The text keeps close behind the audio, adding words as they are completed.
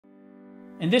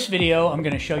In this video, I'm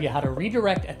going to show you how to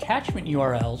redirect attachment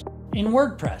URLs in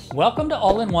WordPress. Welcome to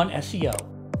All-in-One SEO.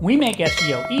 We make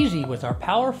SEO easy with our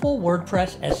powerful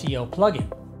WordPress SEO plugin.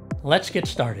 Let's get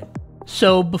started.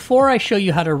 So before I show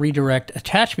you how to redirect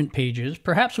attachment pages,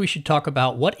 perhaps we should talk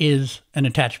about what is an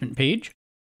attachment page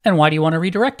and why do you want to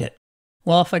redirect it?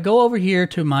 Well, if I go over here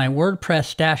to my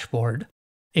WordPress dashboard,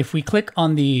 if we click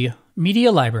on the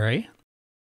media library,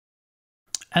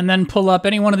 and then pull up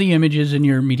any one of the images in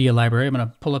your media library. I'm going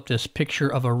to pull up this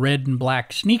picture of a red and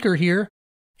black sneaker here.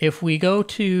 If we go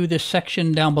to this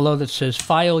section down below that says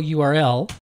File URL,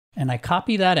 and I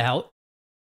copy that out,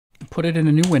 put it in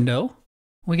a new window,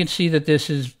 we can see that this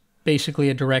is basically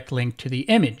a direct link to the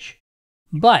image.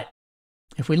 But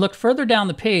if we look further down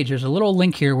the page, there's a little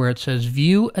link here where it says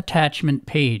View Attachment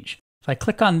Page. If I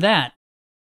click on that,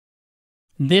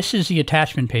 this is the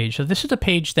attachment page. So this is a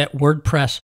page that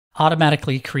WordPress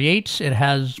automatically creates. It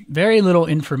has very little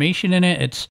information in it.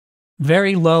 It's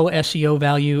very low SEO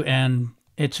value, and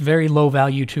it's very low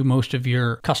value to most of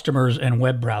your customers and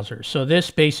web browsers. So this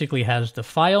basically has the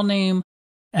file name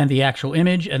and the actual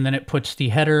image, and then it puts the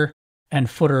header and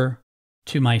footer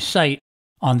to my site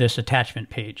on this attachment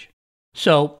page.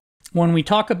 So when we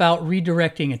talk about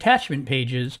redirecting attachment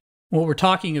pages, what we're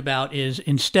talking about is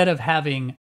instead of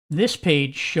having this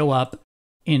page show up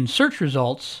in search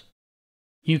results,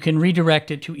 you can redirect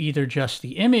it to either just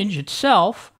the image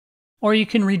itself, or you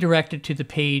can redirect it to the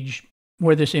page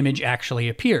where this image actually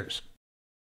appears.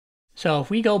 So if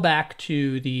we go back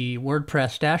to the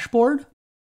WordPress dashboard,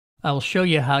 I will show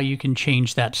you how you can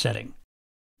change that setting.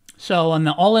 So on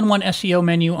the All-in-One SEO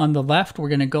menu on the left, we're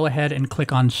going to go ahead and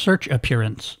click on Search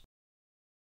Appearance.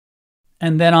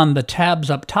 And then on the tabs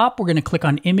up top, we're going to click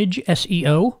on Image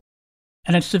SEO.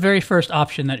 And it's the very first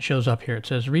option that shows up here. It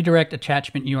says Redirect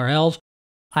Attachment URLs.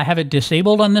 I have it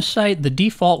disabled on this site. The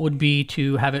default would be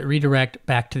to have it redirect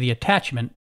back to the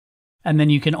attachment. And then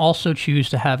you can also choose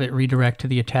to have it redirect to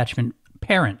the attachment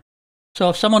parent. So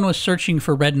if someone was searching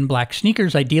for red and black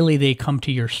sneakers, ideally they come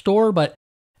to your store, but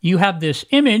you have this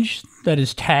image that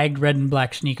is tagged red and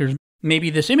black sneakers. Maybe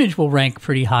this image will rank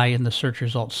pretty high in the search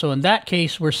results. So in that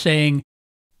case, we're saying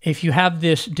if you have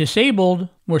this disabled,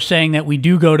 we're saying that we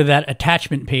do go to that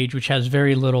attachment page, which has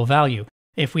very little value.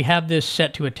 If we have this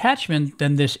set to attachment,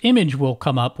 then this image will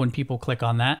come up when people click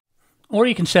on that. Or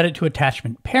you can set it to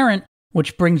attachment parent,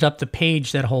 which brings up the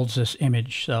page that holds this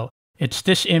image. So it's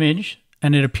this image,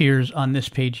 and it appears on this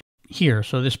page here.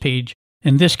 So this page,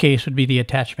 in this case, would be the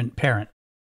attachment parent.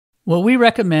 What we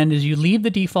recommend is you leave the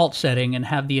default setting and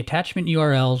have the attachment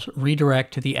URLs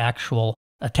redirect to the actual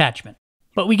attachment.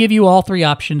 But we give you all three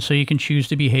options so you can choose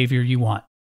the behavior you want.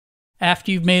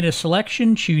 After you've made a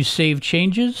selection, choose Save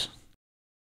Changes,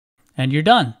 and you're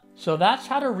done. So that's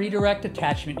how to redirect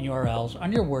attachment URLs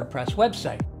on your WordPress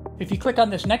website. If you click on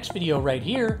this next video right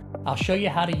here, I'll show you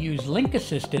how to use Link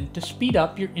Assistant to speed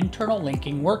up your internal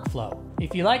linking workflow.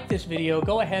 If you like this video,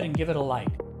 go ahead and give it a like.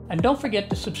 And don't forget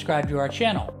to subscribe to our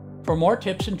channel for more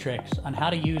tips and tricks on how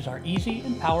to use our easy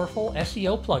and powerful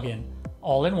SEO plugin,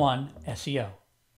 All-in-One SEO.